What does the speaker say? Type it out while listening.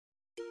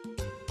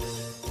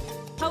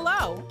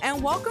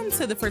welcome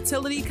to the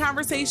Fertility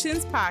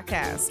Conversations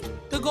podcast.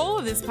 The goal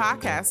of this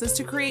podcast is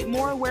to create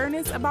more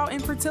awareness about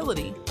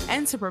infertility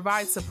and to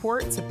provide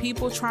support to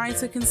people trying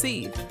to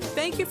conceive.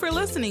 Thank you for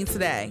listening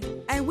today,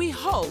 and we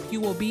hope you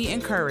will be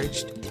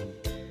encouraged.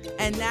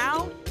 And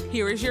now,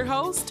 here is your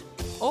host,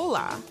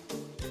 Ola.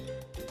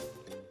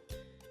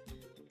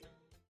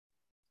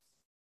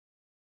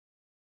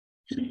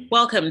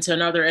 Welcome to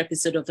another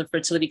episode of the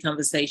Fertility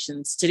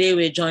Conversations. Today,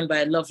 we're joined by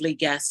a lovely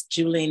guest,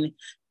 Julian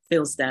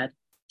Filstad.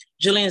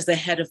 Julian is the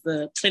head of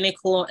the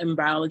clinical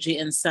embryology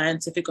and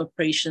scientific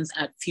operations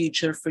at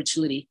Future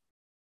Fertility.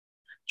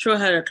 Throughout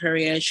her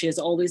career, she has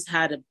always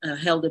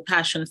held a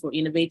passion for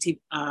innovative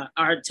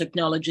art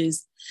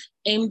technologies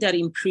aimed at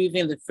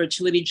improving the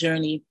fertility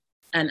journey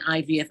and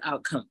IVF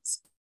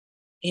outcomes.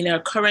 In her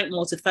current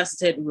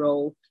multifaceted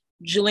role,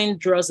 Julian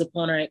draws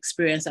upon her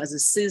experience as a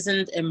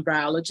seasoned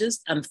embryologist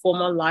and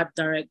former lab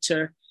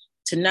director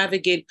to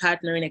navigate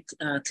partnering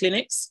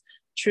clinics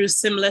through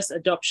seamless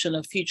adoption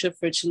of Future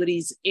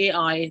Fertility's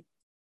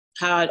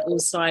AI-powered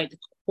oocyte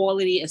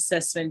quality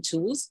assessment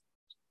tools,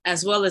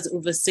 as well as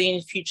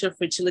overseeing Future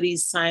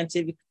Fertility's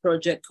scientific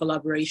project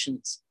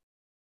collaborations.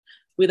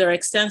 With her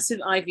extensive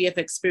IVF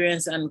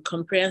experience and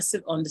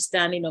comprehensive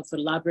understanding of the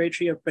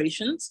laboratory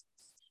operations,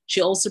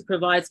 she also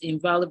provides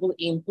invaluable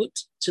input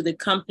to the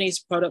company's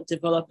product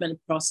development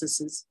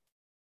processes.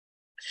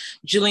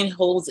 Julian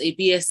holds a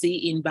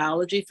BSc in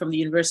biology from the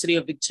University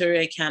of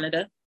Victoria,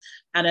 Canada,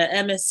 and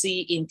an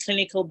MSc in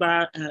clinical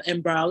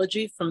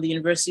embryology from the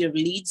University of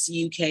Leeds,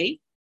 UK,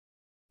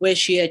 where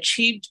she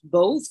achieved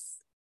both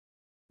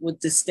with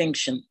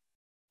distinction.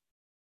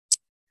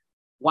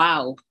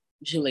 Wow,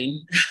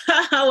 Julian,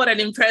 what an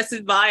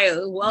impressive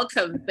bio.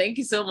 Welcome. Thank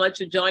you so much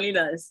for joining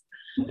us.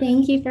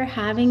 Thank you for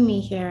having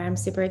me here. I'm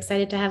super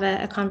excited to have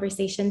a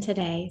conversation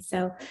today.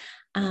 So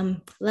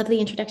lovely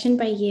introduction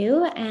by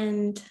you.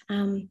 And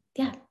I'm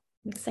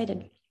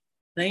excited.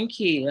 Thank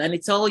you. And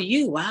it's all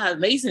you. Wow,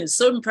 amazing. It's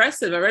so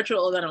impressive. I read through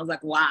all that and I was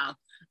like, wow.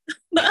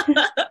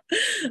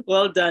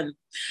 Well done.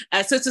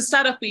 So to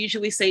start off, we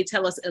usually say,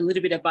 tell us a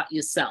little bit about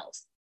yourself.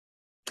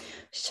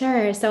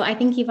 Sure. So I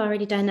think you've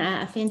already done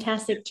a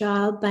fantastic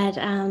job, but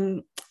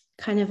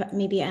kind of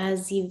maybe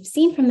as you've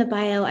seen from the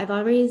bio, I've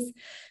always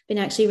been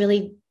actually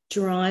really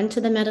drawn to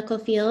the medical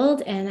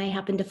field, and I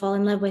happened to fall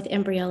in love with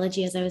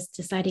embryology as I was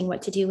deciding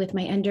what to do with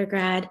my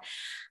undergrad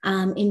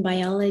in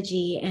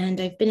biology. And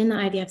I've been in the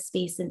IVF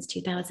space since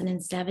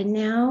 2007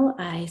 now.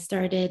 I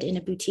started in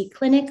a boutique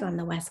clinic on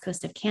the west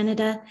coast of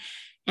Canada,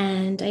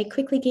 and I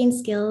quickly gained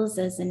skills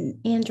as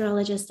an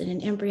andrologist and an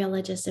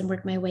embryologist and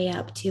worked my way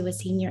up to a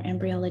senior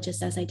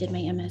embryologist as I did my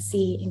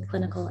MSc in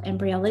clinical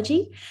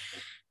embryology.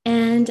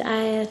 And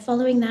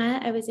following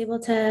that, I was able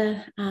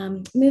to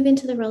move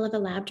into the role of a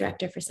lab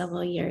director for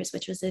several years,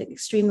 which was an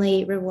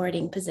extremely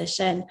rewarding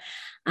position.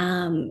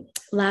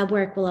 Lab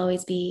work will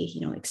always be,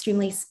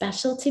 extremely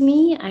special to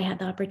me. I had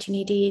the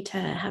opportunity to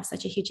have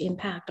such a huge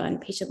impact on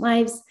patient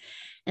lives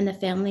and the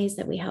families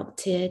that we help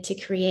to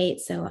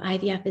create. So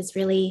IVF is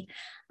really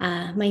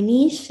my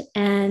niche.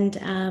 And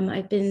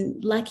I've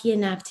been lucky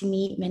enough to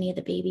meet many of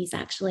the babies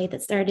actually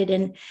that started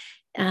in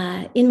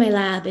my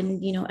lab and,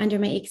 under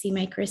my ICSI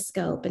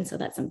microscope. And so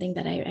that's something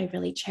that I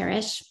really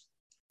cherish.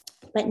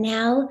 But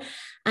now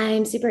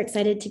I'm super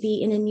excited to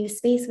be in a new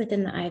space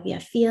within the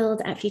IVF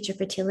field at Future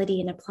Fertility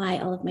and apply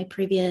all of my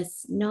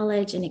previous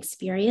knowledge and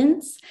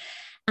experience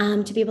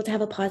to be able to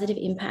have a positive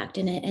impact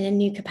in a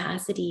new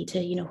capacity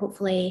to,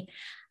 hopefully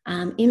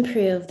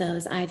improve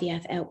those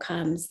IVF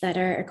outcomes that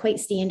are quite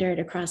standard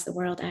across the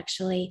world,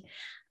 actually.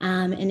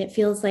 And it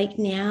feels like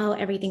now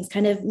everything's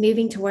kind of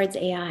moving towards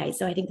AI.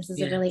 So I think this is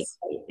a really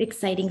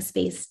exciting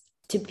space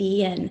to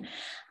be in.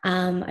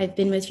 I've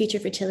been with Future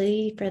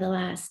Fertility for the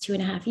last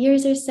 2.5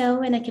 years or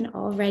so, and I can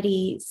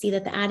already see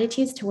that the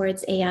attitudes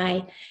towards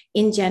AI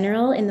in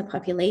general in the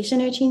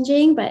population are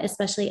changing, but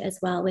especially as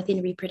well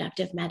within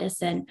reproductive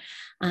medicine,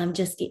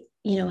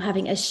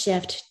 having a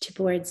shift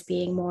towards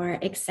being more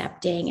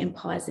accepting and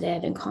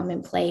positive and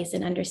commonplace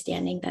and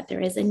understanding that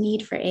there is a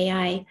need for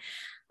AI.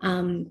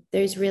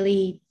 There's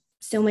really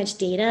so much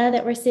data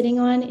that we're sitting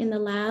on in the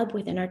lab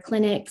within our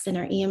clinics and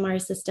our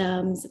EMR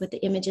systems with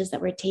the images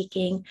that we're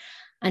taking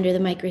under the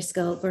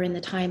microscope or in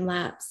the time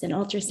lapse and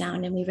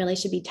ultrasound. And we really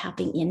should be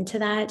tapping into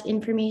that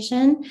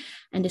information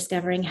and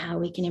discovering how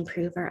we can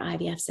improve our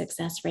IVF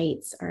success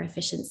rates, our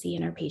efficiency,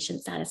 and our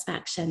patient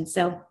satisfaction.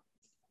 So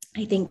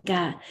I think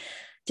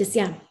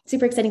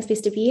super exciting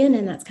space to be in.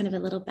 And that's kind of a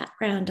little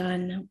background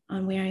on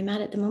where I'm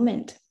at the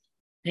moment.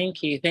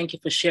 Thank you. Thank you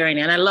for sharing.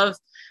 And I love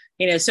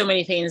so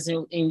many things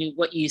in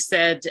what you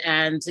said,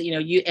 and,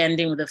 you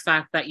ending with the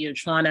fact that you're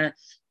trying to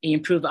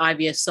improve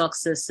IVF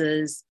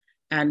successes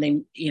and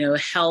then,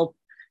 help.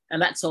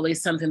 And that's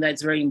always something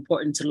that's very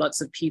important to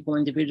lots of people,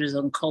 individuals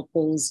and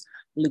couples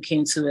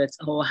looking to it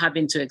or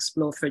having to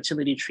explore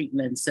fertility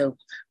treatment. So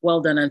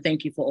well done. And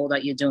thank you for all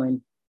that you're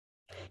doing.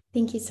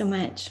 Thank you so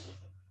much.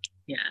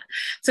 Yeah.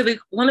 So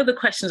one of the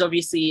questions,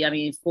 obviously,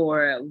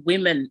 for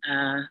women,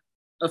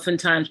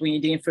 oftentimes when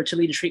you're doing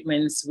fertility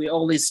treatments, we're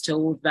always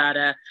told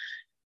that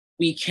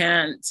we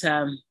can't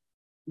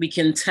we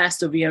can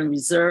test ovarian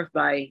reserve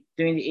by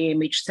doing the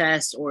AMH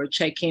test or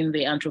checking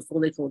the antral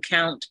follicle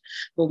count,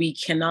 but we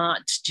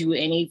cannot do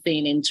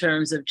anything in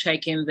terms of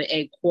checking the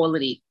egg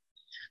quality.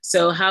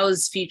 So how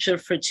is Future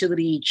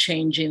Fertility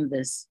changing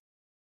this?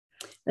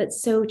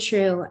 That's so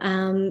true.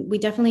 We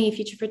definitely,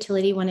 Future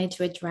Fertility, wanted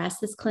to address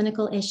this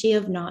clinical issue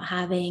of not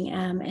having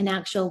an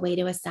actual way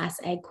to assess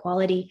egg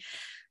quality.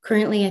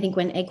 Currently, I think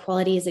when egg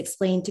quality is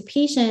explained to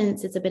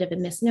patients, it's a bit of a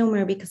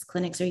misnomer because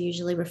clinics are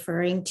usually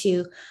referring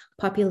to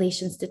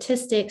population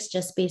statistics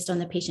just based on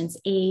the patient's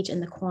age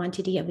and the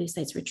quantity of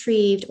oocytes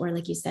retrieved, or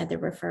like you said, they're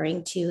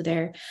referring to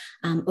their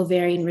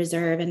ovarian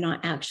reserve and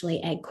not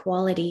actually egg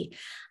quality.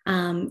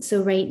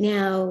 So right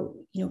now,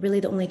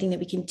 really the only thing that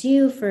we can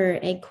do for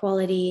egg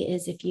quality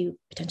is if you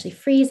potentially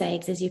freeze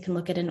eggs, is you can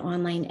look at an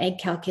online egg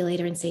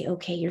calculator and say,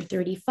 okay, you're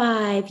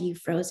 35, you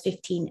froze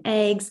 15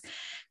 eggs.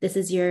 This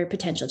is your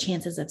potential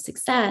chances of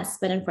success.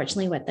 But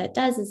unfortunately, what that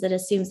does is it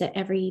assumes that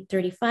every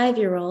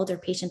 35-year-old or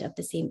patient of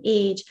the same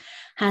age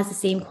has the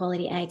same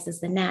quality eggs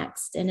as the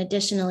next. And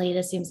additionally, it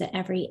assumes that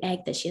every egg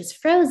that she has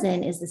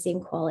frozen is the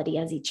same quality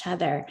as each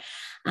other.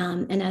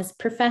 And as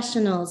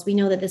professionals, we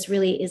know that this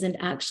really isn't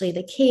actually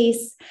the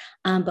case,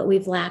 but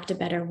we've lacked a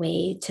better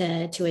way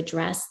to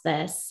address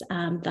this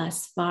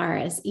thus far,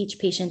 as each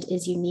patient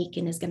is unique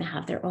and is going to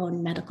have their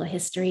own medical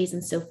histories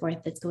and so forth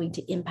that's going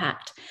to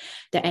impact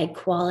the egg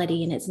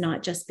quality. And it's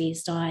not just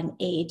based on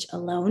age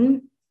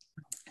alone.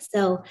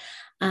 So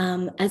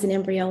as an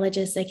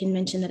embryologist, I can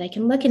mention that I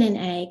can look at an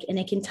egg and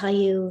I can tell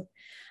you,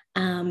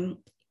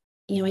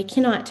 I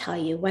cannot tell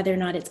you whether or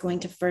not it's going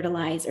to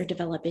fertilize or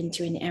develop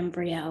into an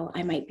embryo.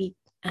 I might be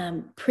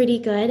pretty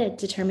good at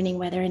determining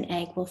whether an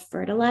egg will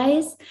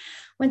fertilize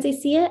once I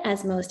see it,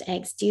 as most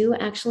eggs do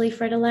actually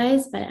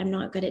fertilize, but I'm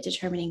not good at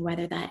determining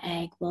whether that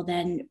egg will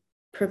then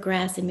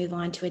progress and move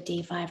on to a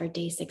day 5 or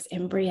day 6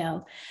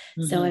 embryo.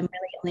 Mm-hmm. So I'm really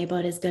only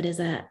about as good as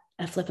a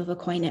flip of a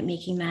coin at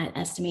making that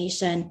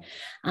estimation.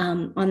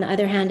 On the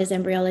other hand, as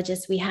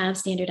embryologists, we have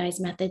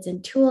standardized methods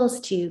and tools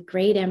to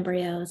grade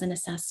embryos and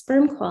assess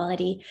sperm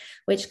quality,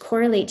 which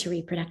correlate to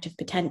reproductive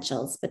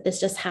potentials, but this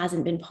just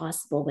hasn't been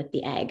possible with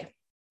the egg.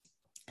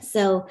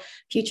 So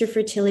Future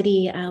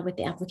Fertility, with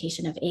the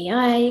application of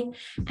AI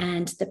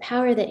and the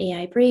power that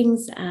AI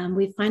brings,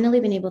 we've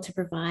finally been able to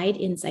provide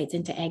insights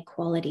into egg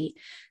quality.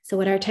 So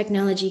what our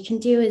technology can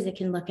do is it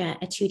can look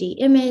at a 2D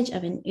image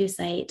of an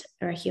oocyte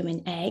or a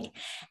human egg,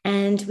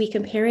 and we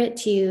compare it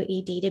to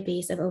a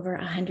database of over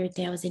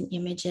 100,000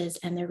 images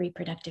and their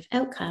reproductive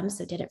outcomes.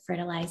 So did it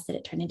fertilize? Did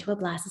it turn into a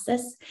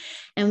blastocyst?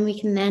 And we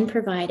can then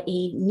provide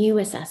a new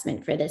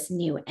assessment for this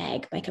new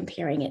egg by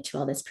comparing it to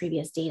all this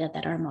previous data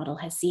that our model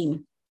has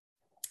seen.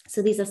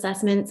 So these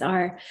assessments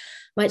are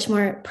much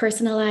more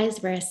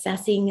personalized. We're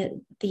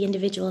assessing the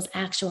individual's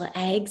actual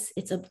eggs.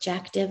 It's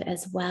objective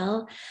as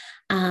well.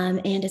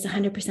 And it's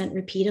 100%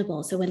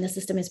 repeatable. So when the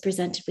system is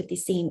presented with the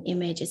same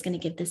image, it's going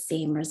to give the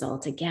same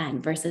result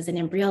again, versus an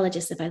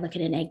embryologist. If I look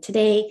at an egg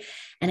today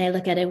and I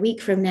look at a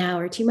week from now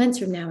or 2 months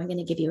from now, I'm going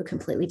to give you a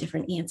completely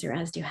different answer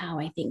as to how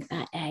I think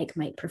that egg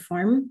might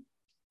perform.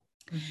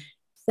 Mm-hmm.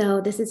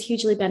 So this is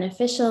hugely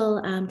beneficial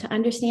to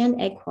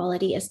understand egg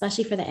quality,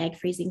 especially for the egg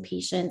freezing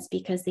patients,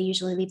 because they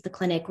usually leave the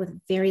clinic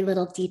with very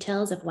little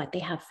details of what they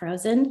have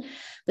frozen,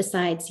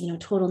 besides,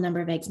 total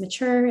number of eggs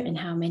mature and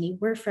how many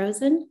were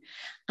frozen.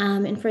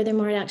 And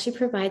furthermore, it actually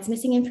provides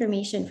missing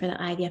information for the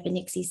IVF and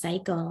ICSI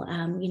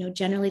cycle.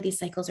 Generally these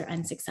cycles are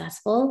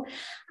unsuccessful.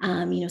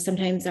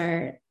 Sometimes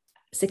our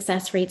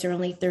success rates are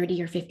only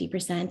 30 or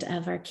 50%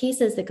 of our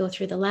cases that go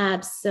through the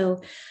labs.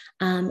 So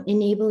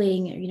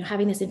enabling,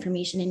 having this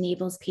information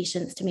enables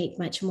patients to make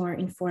much more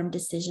informed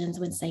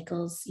decisions when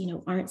cycles,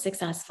 aren't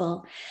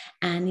successful.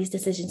 And these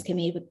decisions can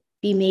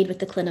be made with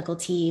the clinical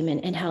team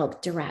and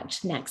help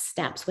direct next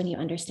steps when you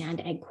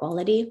understand egg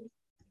quality.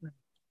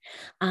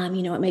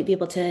 It might be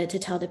able to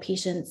tell the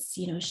patients,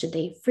 should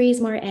they freeze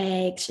more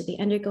eggs? Should they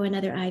undergo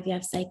another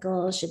IVF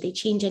cycle? Should they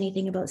change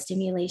anything about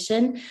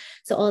stimulation?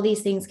 So all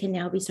these things can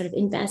now be sort of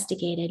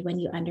investigated when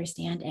you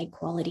understand egg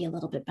quality a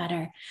little bit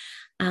better.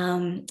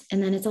 And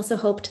then it's also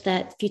hoped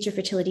that Future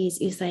Fertility's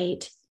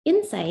oocyte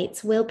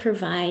insights will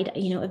provide,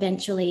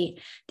 eventually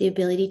the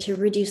ability to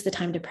reduce the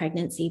time to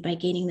pregnancy by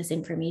gaining this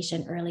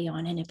information early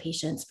on in a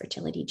patient's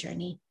fertility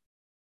journey.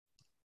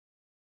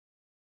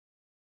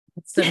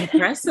 It's so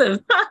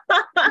impressive.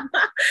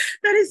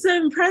 That is so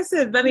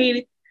impressive. I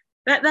mean,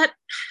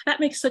 that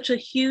makes such a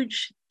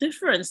huge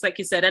difference, like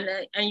you said.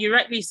 And you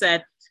rightly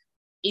said,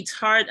 it's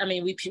hard. I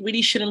mean, we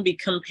really shouldn't be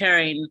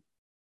comparing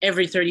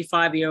every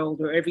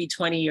 35-year-old or every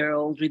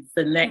 20-year-old with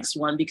the next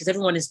one, because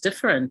everyone is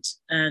different.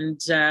 And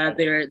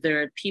there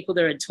are people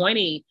that are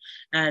 20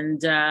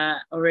 and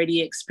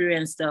already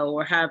experienced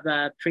or have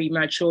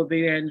premature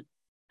ovarian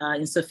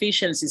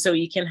insufficiency. So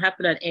it can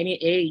happen at any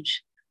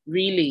age,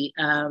 really.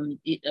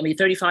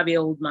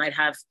 35-year-old might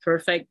have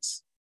perfect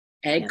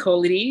egg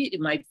quality.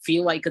 It might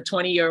feel like a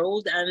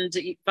 20-year-old and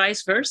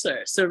vice versa.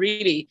 So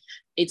really,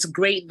 it's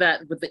great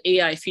that with the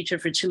AI Future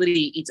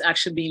Fertility, it's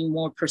actually being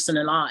more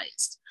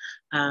personalized.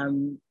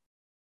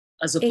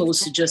 As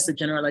opposed to just a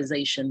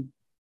generalization.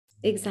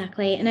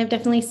 Exactly. And I've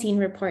definitely seen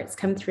reports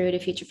come through to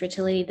Future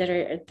Fertility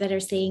that are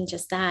saying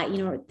just that.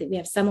 That we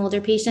have some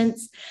older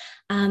patients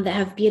that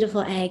have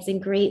beautiful eggs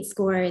and great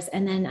scores.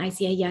 And then I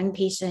see a young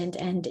patient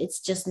and it's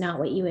just not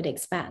what you would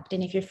expect.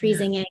 And if you're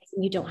freezing eggs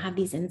and you don't have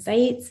these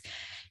insights,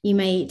 you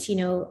might,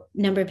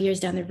 number of years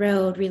down the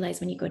road, realize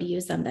when you go to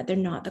use them that they're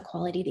not the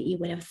quality that you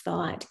would have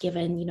thought,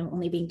 given,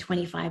 only being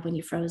 25 when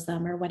you froze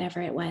them or whatever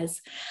it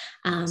was.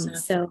 Exactly.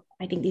 So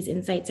I think these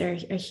insights are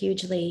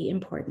hugely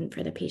important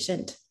for the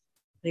patient.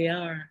 They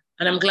are.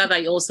 And I'm glad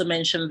that you also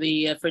mentioned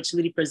the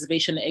fertility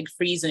preservation, egg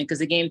freezing,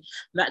 because again,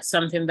 that's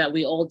something that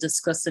we all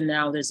discussing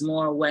now. There's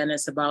more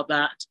awareness about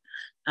that.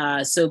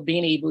 So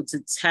being able to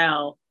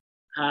tell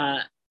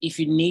if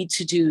you need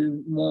to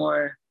do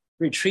more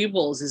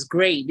retrievals is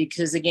great,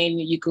 because again,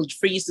 you could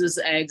freeze those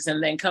eggs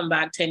and then come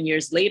back 10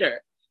 years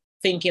later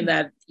thinking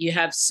that you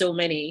have so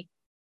many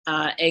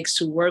eggs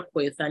to work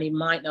with, and it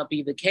might not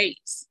be the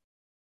case.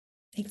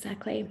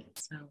 Exactly.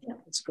 So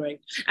that's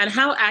great. And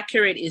how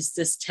accurate is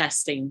this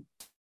testing?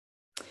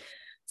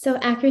 So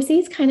accuracy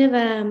is kind of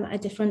a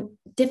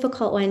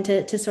difficult one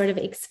to sort of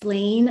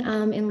explain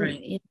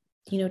in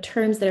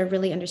terms that are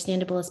really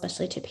understandable,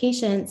 especially to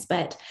patients.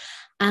 But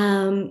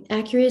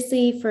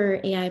accuracy for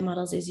AI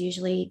models is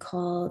usually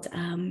called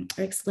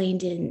or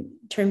explained in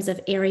terms of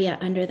area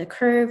under the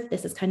curve.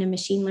 This is kind of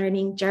machine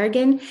learning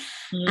jargon.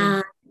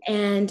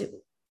 And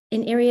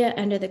an area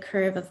under the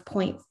curve of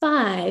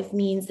 0.5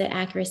 means that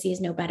accuracy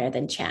is no better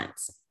than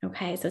chance.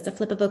 Okay, so it's a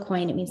flip of a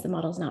coin. It means the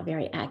model is not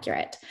very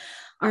accurate.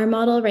 Our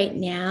model right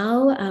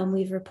now,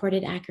 we've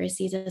reported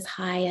accuracies as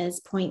high as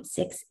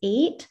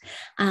 0.68,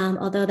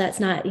 although that's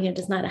not,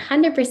 does not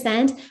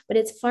 100%, but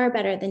it's far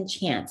better than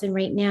chance. And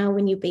right now,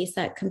 when you base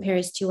that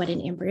compares to what an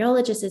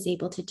embryologist is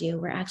able to do,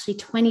 we're actually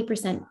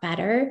 20%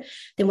 better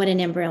than what an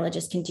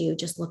embryologist can do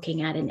just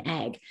looking at an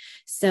egg.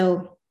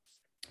 So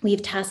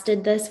we've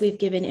tested this. We've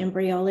given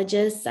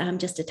embryologists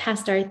just to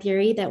test our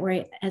theory that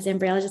we're, as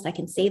embryologists, I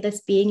can say this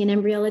being an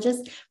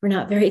embryologist, we're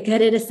not very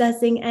good at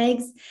assessing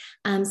eggs.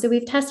 So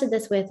we've tested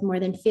this with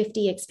more than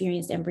 50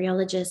 experienced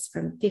embryologists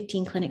from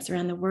 15 clinics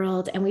around the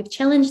world. And we've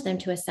challenged them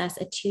to assess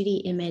a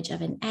 2D image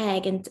of an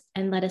egg and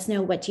let us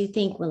know, what do you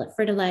think? Will it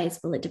fertilize?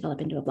 Will it develop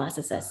into a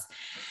blastocyst?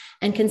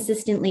 And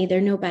consistently, they're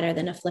no better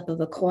than a flip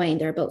of a coin.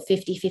 They're about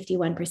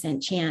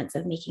 51% chance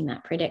of making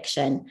that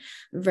prediction,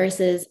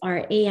 versus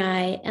our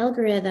AI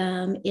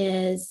algorithm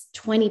is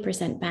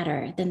 20%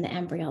 better than the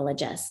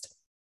embryologist.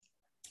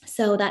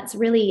 So that's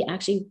really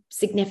actually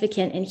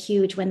significant and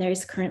huge when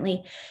there's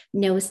currently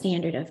no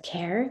standard of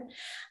care.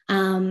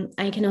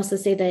 I can also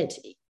say that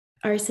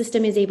our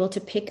system is able to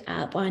pick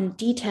up on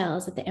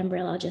details that the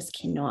embryologist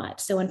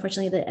cannot. So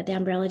unfortunately, the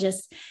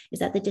embryologist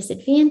is at the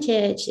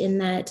disadvantage in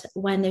that,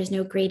 one, there's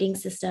no grading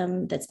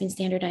system that's been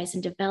standardized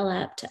and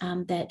developed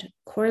that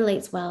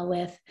correlates well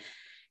with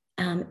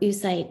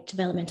oocyte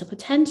developmental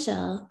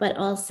potential, but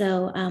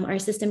also our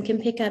system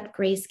can pick up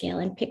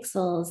grayscale and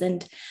pixels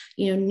and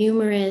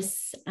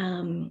numerous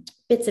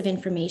bits of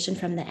information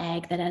from the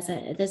egg that as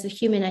a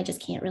human, I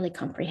just can't really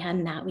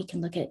comprehend that. We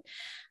can look at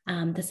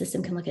the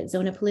system can look at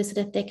zona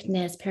pellucida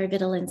thickness,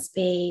 perivital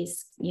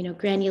space,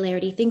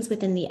 granularity, things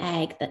within the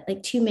egg that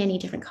like too many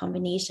different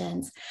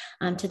combinations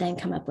to then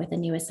come up with a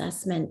new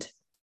assessment.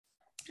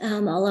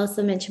 I'll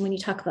also mention, when you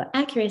talk about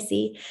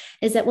accuracy,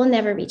 is that we'll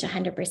never reach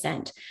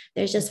 100%.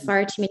 There's just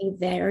far too many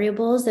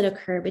variables that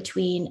occur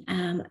between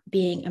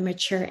being a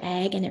mature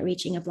egg and it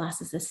reaching a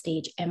blastocyst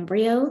stage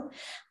embryo.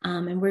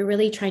 And we're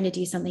really trying to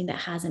do something that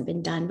hasn't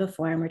been done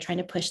before. And we're trying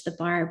to push the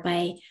bar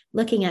by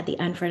looking at the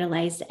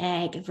unfertilized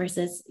egg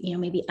versus,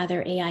 maybe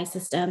other AI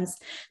systems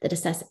that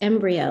assess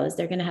embryos.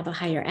 They're going to have a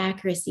higher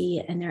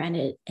accuracy and they're at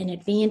an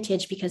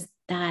advantage because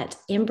that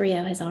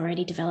embryo has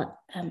already developed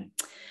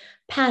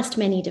past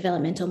many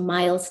developmental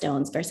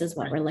milestones versus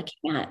what we're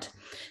looking at.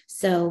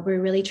 So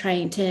we're really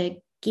trying to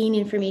gain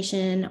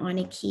information on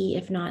a key,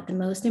 if not the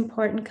most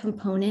important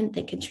component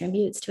that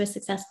contributes to a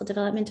successful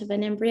development of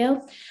an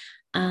embryo,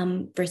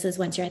 versus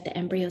once you're at the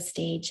embryo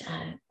stage,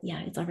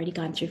 it's already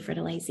gone through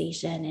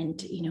fertilization and,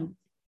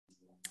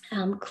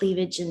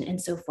 cleavage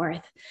and so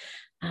forth.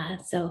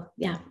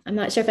 I'm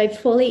not sure if I've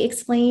fully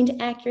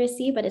explained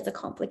accuracy, but it's a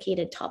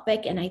complicated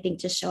topic. And I think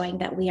just showing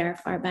that we are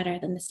far better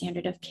than the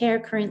standard of care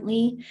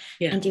currently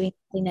and doing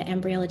something that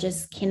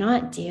embryologists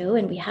cannot do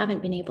and we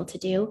haven't been able to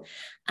do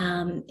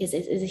is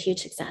a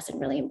huge success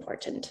and really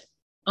important.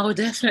 Oh,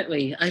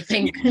 definitely. I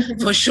think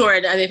for sure.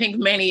 And I think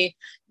many,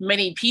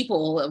 many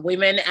people,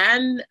 women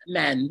and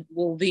men,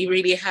 will be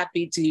really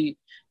happy to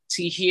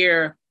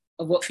hear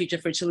of what Future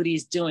Fertility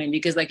is doing,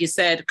 because like you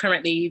said,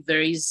 currently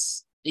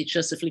it's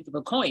just a flip of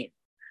a coin.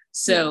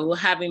 So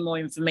having more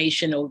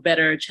information or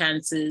better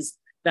chances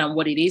than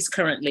what it is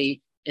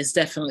currently is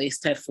definitely a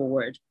step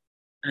forward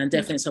and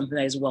definitely something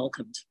that is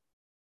welcomed.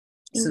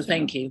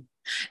 Thank you.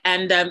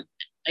 And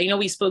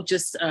we spoke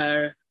just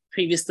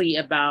previously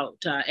about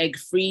egg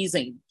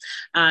freezing.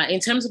 In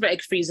terms of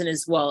egg freezing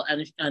as well,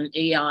 and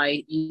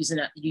AI using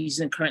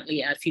it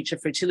currently at Future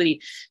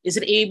Fertility, is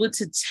it able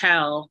to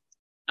tell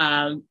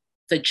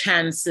the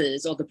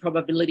chances or the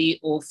probability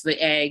of the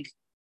egg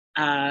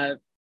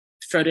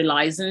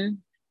fertilizing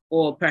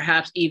or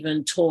perhaps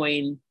even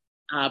toying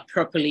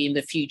properly in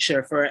the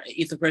future for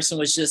if the person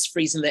was just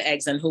freezing the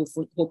eggs and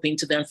hoping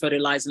to then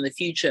fertilize in the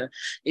future.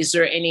 Is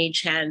there any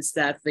chance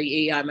that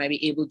the AI might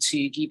be able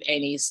to give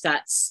any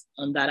stats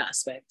on that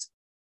aspect?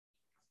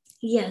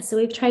 Yeah, so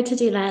we've tried to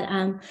do that.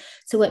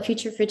 So what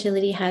Future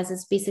Fertility has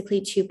is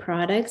basically two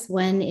products.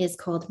 One is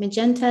called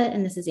Magenta,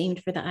 and this is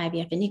aimed for the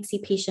IVF and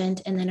ICSI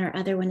patient. And then our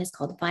other one is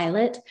called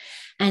Violet,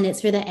 and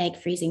it's for the egg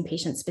freezing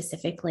patient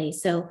specifically.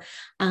 So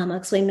I'll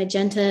explain.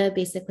 Magenta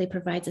basically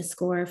provides a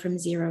score from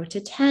 0 to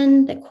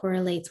 10 that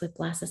correlates with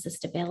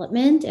blastocyst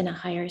development, and a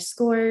higher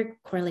score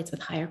correlates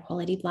with higher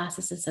quality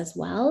blastocysts as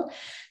well.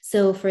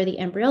 So for the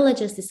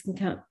embryologist, this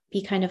can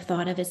be kind of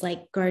thought of as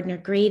like Gardner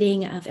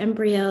grading of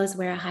embryos,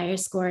 where a higher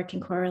score can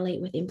correlate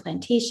with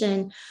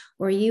implantation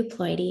or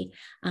euploidy.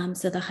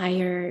 So the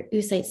higher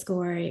oocyte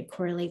score, it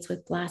correlates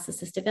with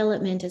blastocyst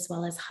development as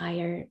well as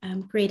higher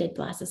graded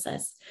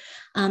blastocysts.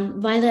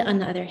 Violet, on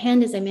the other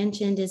hand, as I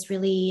mentioned, is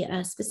really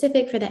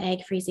specific for the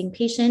egg freezing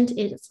patient.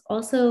 It's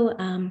also,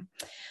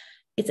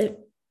 it's a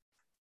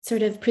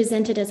sort of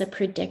presented as a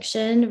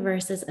prediction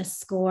versus a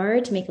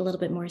score to make a little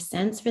bit more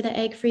sense for the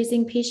egg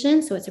freezing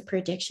patient. So it's a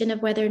prediction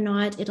of whether or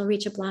not it'll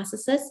reach a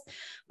blastocyst,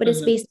 but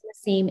it's based on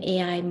the same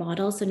AI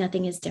model. So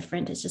nothing is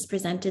different. It's just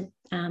presented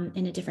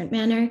in a different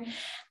manner.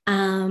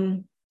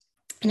 And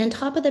on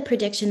top of the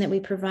prediction that we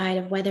provide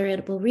of whether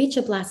it will reach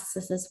a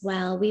blastocyst as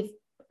well, we've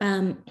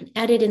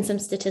added in some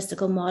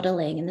statistical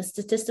modeling, and the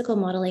statistical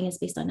modeling is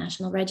based on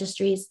national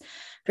registries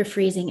for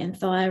freezing and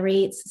thaw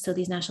rates. So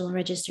these national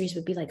registries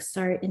would be like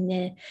SART in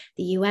the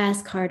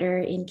US, Carter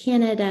in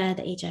Canada,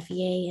 the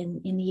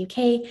HFEA in the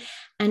UK.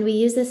 And we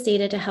use this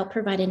data to help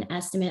provide an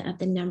estimate of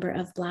the number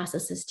of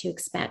blastocysts to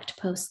expect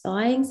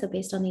post-thawing, so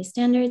based on these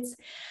standards.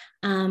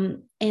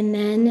 And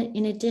then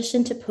in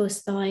addition to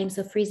post-thawing,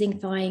 so freezing,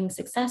 thawing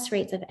success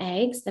rates of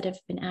eggs that have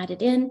been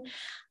added in,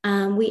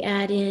 we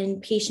add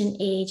in patient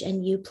age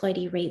and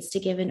euploidy rates to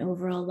give an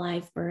overall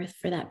live birth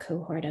for that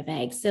cohort of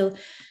eggs. So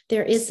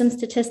there is some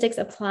statistics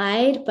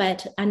applied,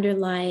 but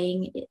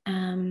underlying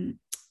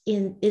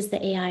is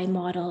the AI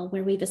model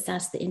where we've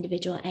assessed the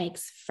individual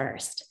eggs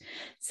first.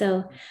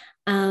 So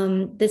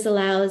this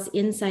allows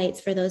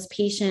insights for those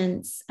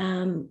patients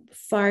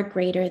far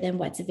greater than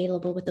what's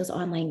available with those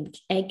online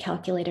egg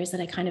calculators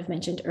that I kind of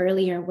mentioned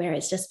earlier, where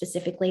it's just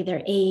specifically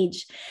their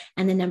age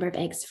and the number of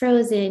eggs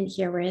frozen.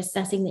 Here we're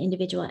assessing the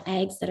individual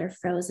eggs that are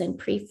frozen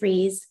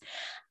pre-freeze,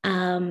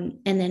 and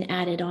then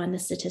added on the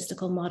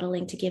statistical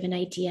modeling to give an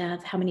idea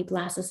of how many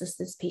blastocysts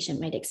this patient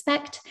might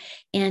expect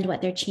and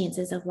what their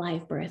chances of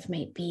live birth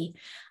might be.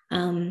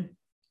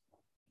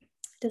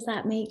 Does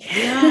that make?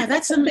 Yeah,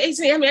 that's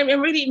amazing. I mean,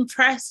 I'm really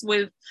impressed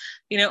with,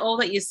 all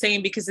that you're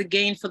saying, because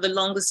again, for the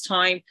longest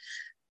time,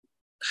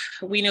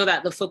 we know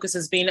that the focus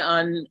has been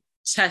on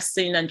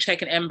testing and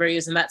checking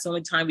embryos, and that's the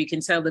only time we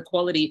can tell the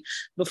quality.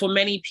 But for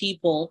many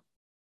people,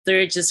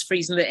 they're just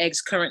freezing the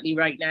eggs currently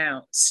right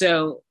now.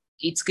 So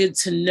it's good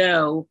to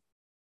know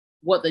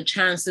what the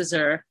chances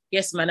are.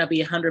 Yes, it might not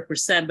be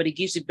 100%, but it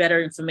gives you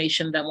better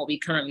information than what we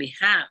currently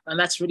have. And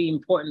that's really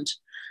important.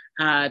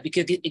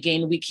 Because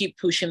again, we keep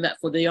pushing that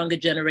for the younger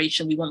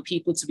generation. We want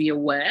people to be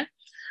aware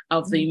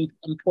of the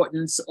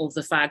importance of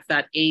the fact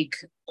that egg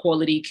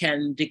quality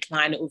can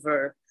decline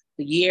over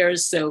the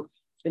years. So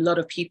a lot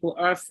of people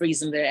are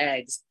freezing their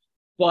eggs,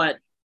 but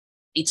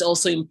it's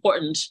also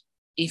important,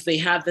 if they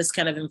have this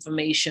kind of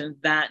information,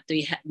 that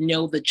they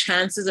know the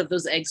chances of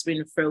those eggs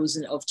being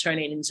frozen, of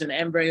turning into an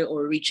embryo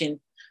or reaching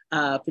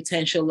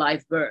potential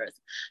live birth.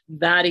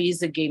 That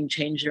is a game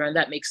changer, and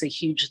that makes a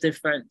huge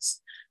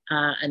difference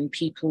and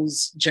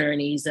people's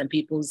journeys and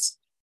people's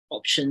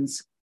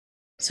options.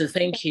 So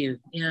thank you.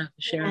 Yeah,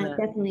 for sharing that.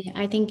 Definitely.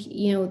 I think,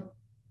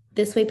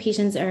 this way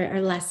patients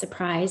are less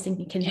surprised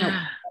and can help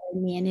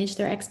manage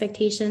their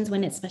expectations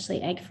when it's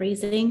especially egg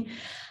freezing.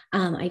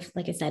 I've,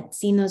 like I said,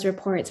 seen those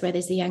reports where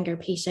there's a younger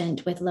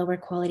patient with lower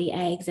quality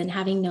eggs, and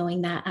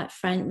knowing that up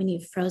front when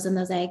you've frozen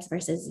those eggs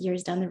versus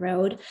years down the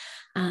road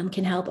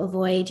can help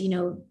avoid,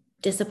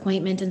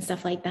 disappointment and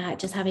stuff like that.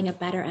 Just having a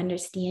better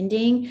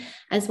understanding,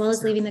 as well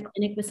as leaving the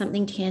clinic with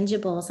something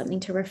tangible, something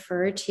to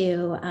refer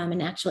to,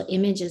 and actual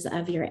images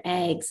of your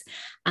eggs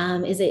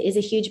is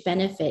a huge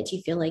benefit.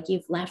 You feel like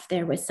you've left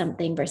there with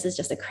something versus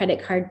just a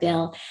credit card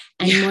bill,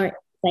 and more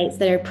insights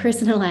that are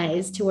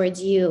personalized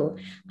towards you.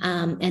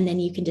 And then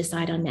you can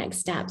decide on next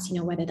steps,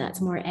 whether that's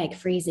more egg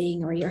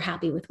freezing or you're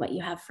happy with what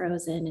you have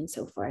frozen and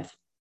so forth.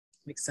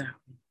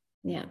 Exactly.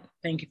 Yeah.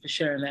 Thank you for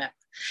sharing that.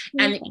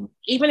 And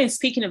even in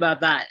speaking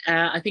about that,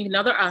 I think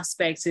another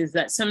aspect is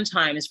that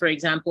sometimes, for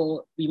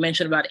example, we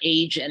mentioned about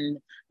age and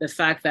the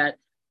fact that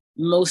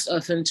most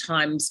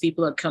oftentimes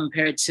people are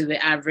compared to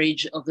the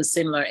average of the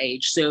similar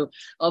age. So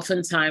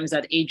oftentimes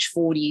at age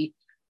 40,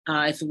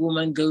 if a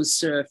woman goes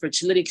to a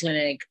fertility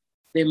clinic,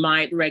 they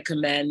might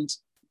recommend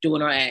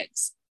donor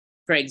eggs,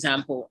 for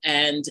example.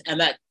 And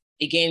that,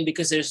 again,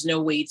 because there's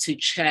no way to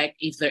check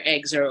if their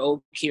eggs are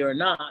okay or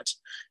not.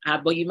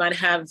 But you might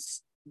have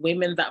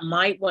women that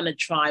might want to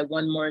try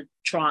one more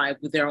try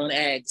with their own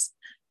eggs.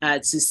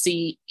 to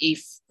see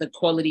if the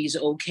quality is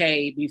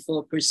okay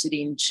before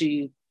proceeding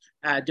to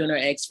donor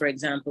eggs, for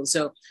example.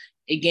 So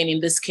again, in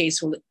this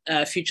case,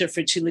 future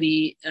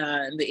fertility,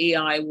 the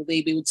AI will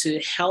be able to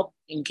help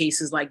in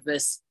cases like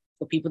this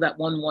for people that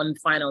want one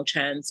final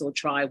chance or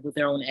try with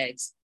their own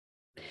eggs.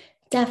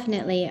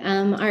 Definitely.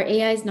 Our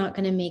AI is not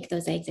going to make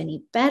those eggs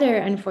any better,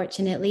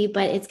 unfortunately,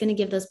 but it's going to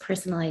give those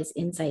personalized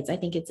insights. I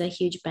think it's a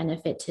huge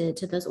benefit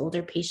to those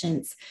older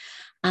patients.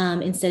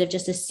 Instead of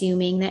just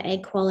assuming that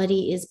egg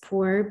quality is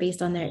poor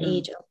based on their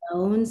age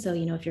alone. So,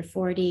 if you're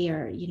 40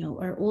 or,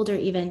 or older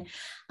even,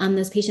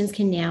 those patients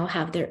can now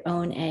have their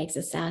own eggs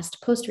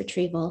assessed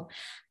post-retrieval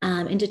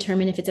and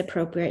determine if it's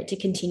appropriate to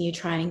continue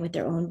trying with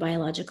their own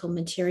biological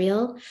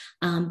material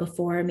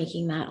before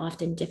making that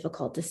often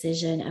difficult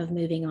decision of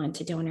moving on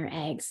to donor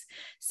eggs.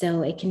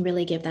 So it can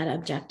really give that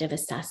objective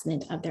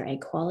assessment of their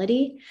egg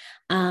quality.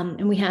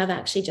 And we have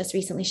actually just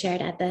recently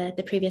shared at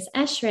the previous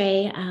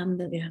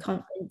ESHRE,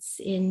 conference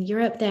in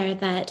Europe there,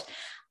 that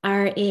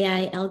our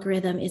AI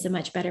algorithm is a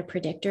much better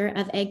predictor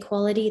of egg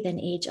quality than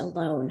age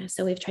alone.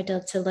 So we've tried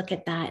to look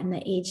at that, and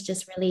the age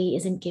just really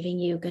isn't giving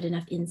you good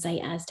enough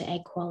insight as to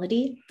egg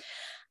quality.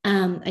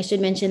 I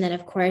should mention that,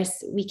 of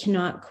course, we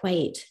cannot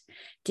quite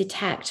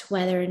detect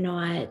whether or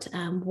not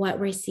what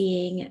we're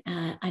seeing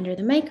under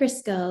the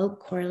microscope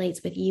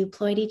correlates with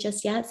euploidy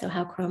just yet. So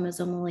how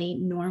chromosomally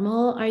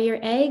normal are your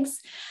eggs?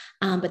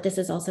 But this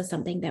is also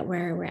something that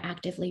we're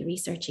actively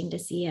researching to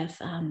see if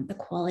the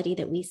quality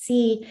that we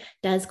see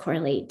does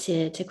correlate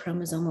to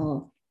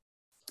chromosomal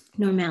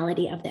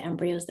normality of the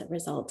embryos that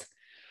result.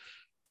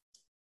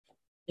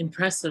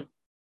 Impressive.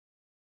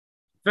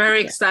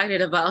 Very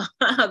excited about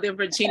the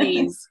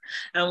opportunities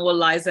and what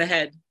lies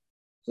ahead.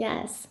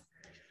 Yes.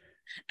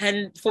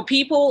 And for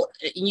people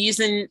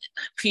using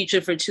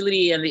future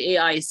fertility and the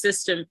AI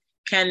system,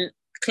 can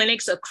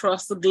clinics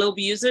across the globe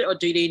use it, or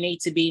do they need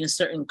to be in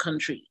certain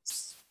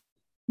countries?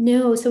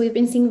 No, so we've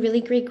been seeing really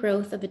great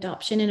growth of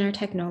adoption in our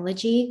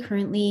technology.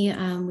 Currently,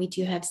 we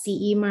do have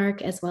CE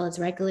mark as well as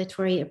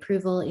regulatory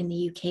approval in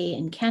the UK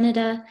and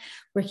Canada,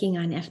 working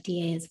on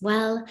FDA as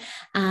well.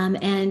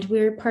 And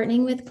we're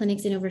partnering with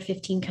clinics in over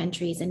 15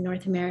 countries in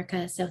North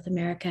America, South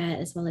America,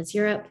 as well as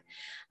Europe.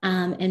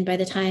 And by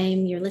the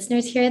time your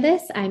listeners hear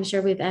this, I'm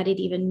sure we've added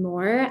even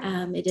more.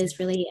 It is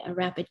really a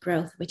rapid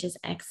growth, which is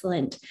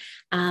excellent.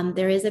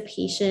 There is a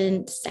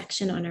patient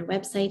section on our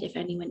website if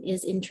anyone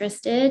is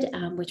interested,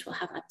 which will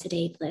have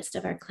up-to-date list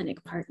of our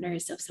clinic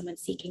partners. So if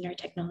someone's seeking our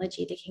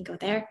technology, they can go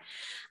there.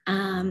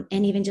 And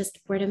even just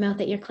word of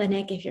mouth at your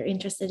clinic, if you're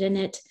interested in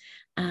it,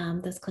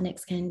 those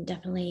clinics can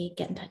definitely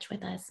get in touch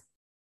with us.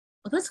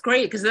 Well, that's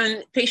great, because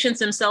then patients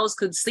themselves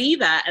could see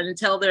that and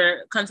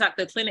contact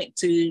their clinic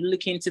to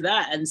look into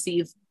that and see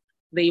if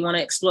they want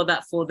to explore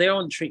that for their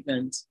own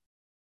treatment.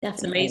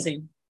 That's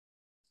amazing.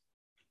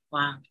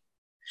 Wow.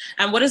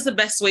 And what is the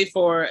best way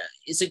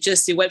is it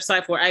just the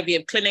website for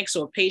IVF clinics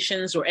or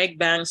patients or egg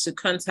banks to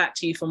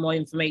contact you for more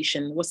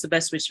information? What's the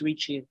best way to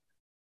reach you?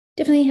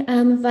 Definitely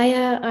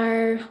via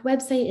our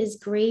website is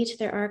great.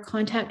 There are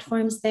contact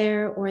forms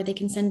there, or they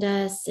can send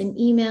us an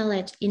email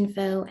at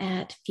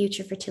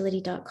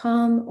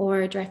info@futurefertility.com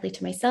or directly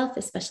to myself,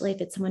 especially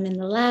if it's someone in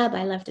the lab.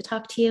 I love to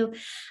talk to you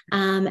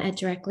at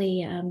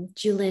directly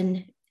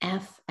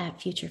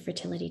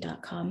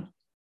julinf@futurefertility.com.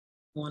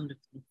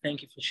 Wonderful.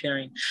 Thank you for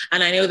sharing.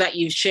 And I know that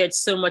you've shared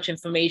so much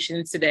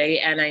information today,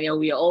 and I know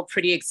we are all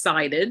pretty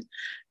excited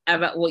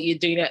about what you're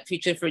doing at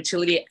Future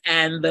Fertility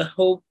and the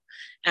hope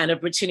and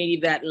opportunity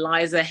that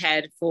lies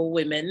ahead for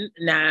women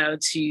now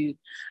to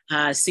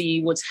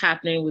see what's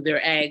happening with their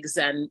eggs,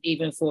 and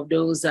even for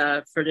those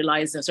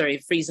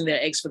freezing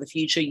their eggs for the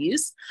future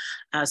use.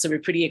 So we're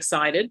pretty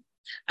excited.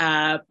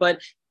 But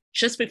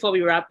just before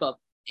we wrap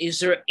up, is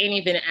there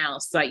anything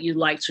else that you'd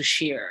like to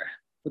share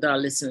with our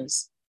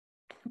listeners?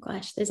 Oh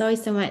gosh, there's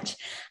always so much.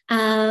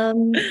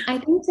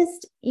 I think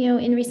just,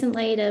 in recent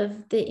light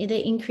of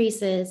the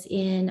increases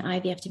in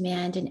IVF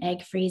demand and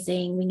egg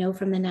freezing, we know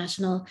from the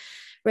national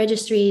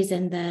registries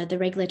and the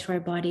regulatory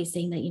bodies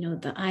saying that,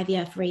 the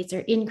IVF rates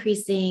are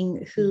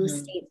increasing, who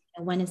states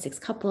 1 in 6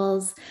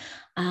 couples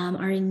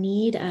are in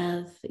need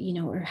of,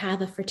 or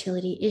have a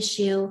fertility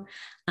issue.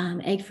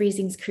 Egg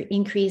freezing's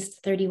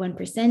increased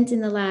 31%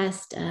 in the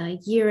last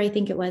year, I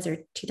think it was,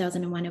 or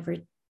 2001 over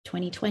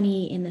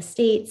 2020 in the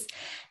States.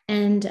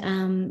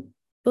 And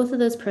both of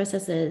those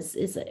processes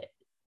is,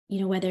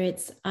 whether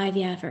it's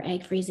IVF or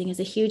egg freezing, is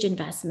a huge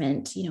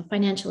investment,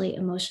 financially,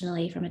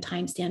 emotionally, from a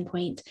time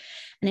standpoint.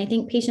 And I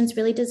think patients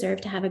really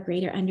deserve to have a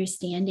greater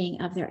understanding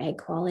of their egg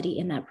quality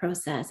in that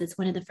process. It's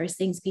one of the first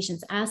things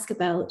patients ask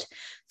about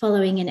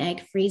following an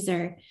egg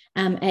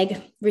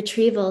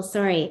retrieval,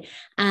 especially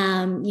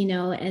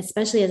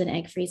as an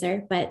egg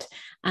freezer, but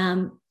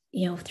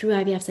through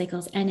IVF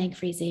cycles and egg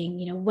freezing,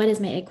 what is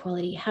my egg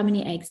quality? How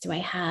many eggs do I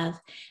have?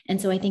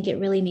 And so I think it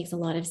really makes a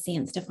lot of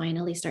sense to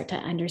finally start to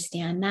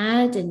understand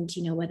that. And,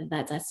 whether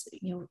that's us,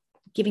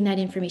 giving that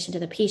information to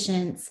the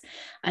patients,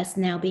 us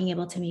now being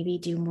able to maybe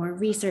do more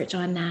research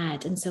on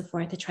that and so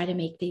forth to try to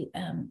make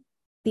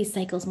these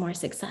cycles more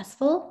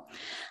successful.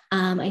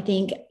 I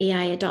think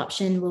AI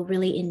adoption will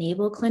really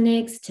enable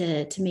clinics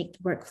to make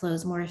the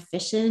workflows more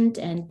efficient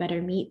and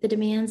better meet the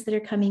demands that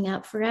are coming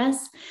up for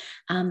us.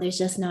 There's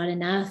just not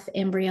enough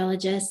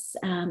embryologists,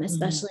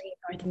 especially in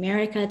North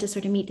America, to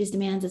sort of meet these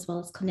demands, as well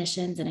as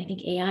clinicians. And I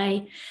think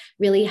AI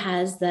really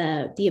has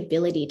the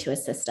ability to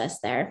assist us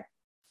there,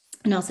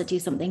 and also do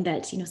something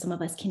that, some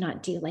of us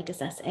cannot do, like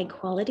assess egg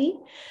quality.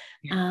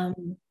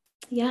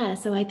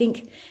 So I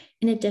think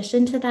in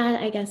addition to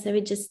that, I guess I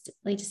would just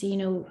like to say,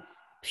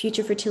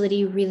 Future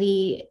Fertility,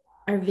 really,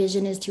 our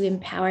vision is to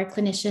empower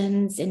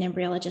clinicians and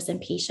embryologists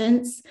and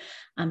patients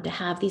to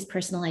have these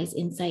personalized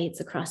insights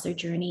across their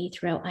journey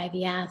throughout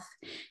IVF.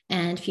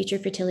 And Future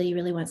Fertility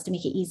really wants to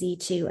make it easy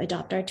to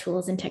adopt our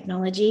tools and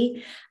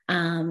technology.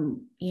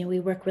 We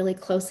work really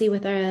closely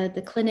with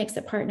the clinics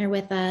that partner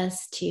with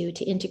us to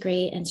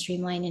integrate and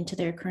streamline into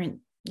their current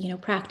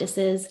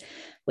practices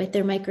with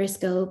their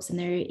microscopes and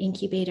their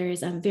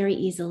incubators very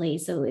easily.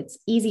 So it's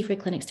easy for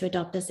clinics to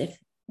adopt us if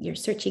you're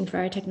searching for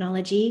our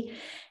technology.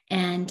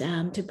 And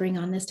to bring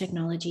on this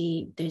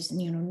technology, there's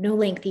no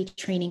lengthy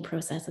training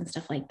process and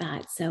stuff like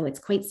that. So it's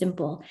quite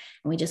simple.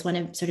 And we just want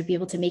to sort of be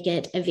able to make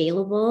it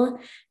available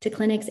to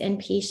clinics and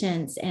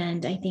patients.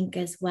 And I think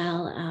as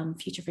well,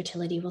 Future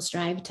Fertility will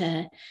strive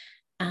to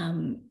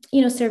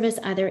service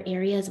other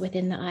areas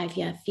within the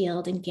IVF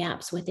field and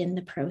gaps within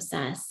the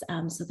process.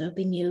 So there'll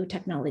be new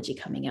technology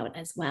coming out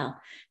as well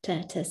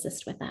to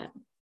assist with that.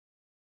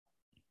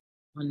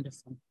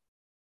 Wonderful.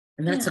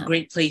 And that's a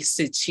great place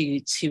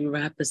to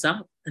wrap us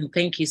up. And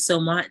thank you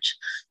so much,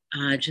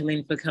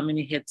 Julian, for coming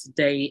here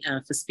today,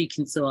 for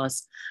speaking to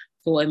us,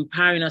 for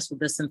empowering us with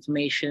this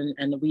information.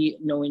 And we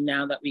knowing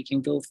now that we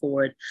can go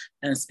forward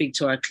and speak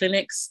to our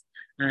clinics,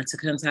 to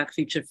contact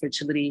Future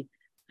Fertility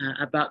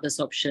about this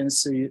option,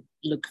 to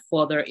look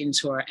further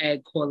into our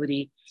egg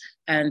quality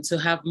and to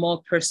have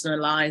more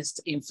personalized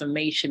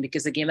information,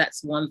 because again,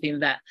 that's one thing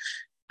that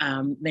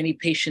many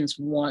patients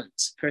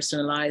want,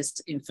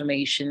 personalized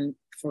information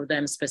for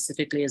them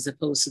specifically, as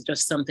opposed to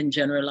just something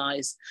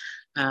generalized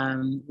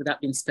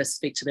without being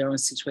specific to their own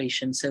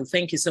situation. So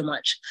thank you so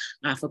much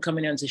for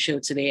coming on the show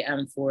today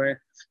and for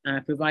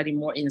providing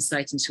more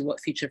insight into what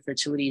Future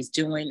Fertility is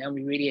doing. And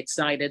we're really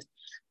excited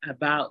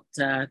about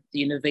the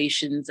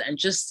innovations and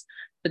just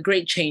the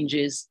great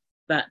changes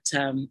that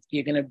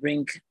you're going to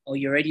bring, or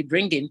you're already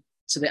bringing,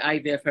 to the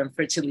IVF and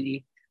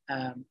fertility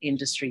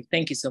industry.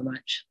 Thank you so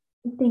much.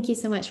 Thank you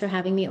so much for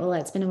having me,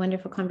 Ola. It's been a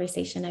wonderful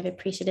conversation. I've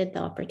appreciated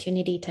the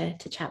opportunity to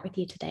chat with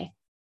you today.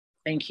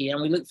 Thank you.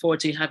 And we look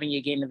forward to having you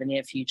again in the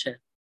near future.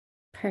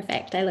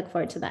 Perfect. I look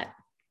forward to that.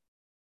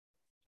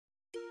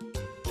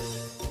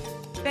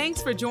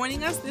 Thanks for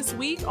joining us this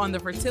week on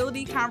the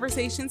Fertility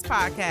Conversations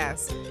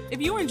podcast.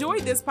 If you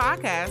enjoyed this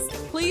podcast,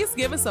 please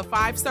give us a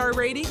 5-star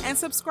rating and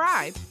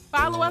subscribe.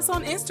 Follow us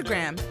on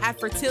Instagram at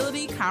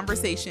Fertility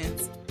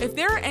Conversations. If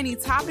there are any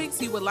topics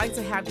you would like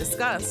to have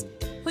discussed,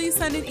 please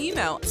send an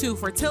email to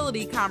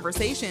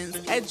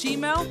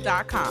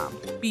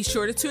fertilityconversations@gmail.com. Be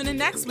sure to tune in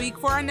next week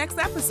for our next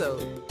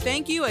episode.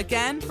 Thank you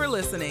again for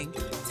listening.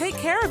 Take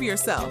care of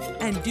yourself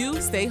and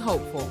do stay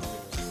hopeful.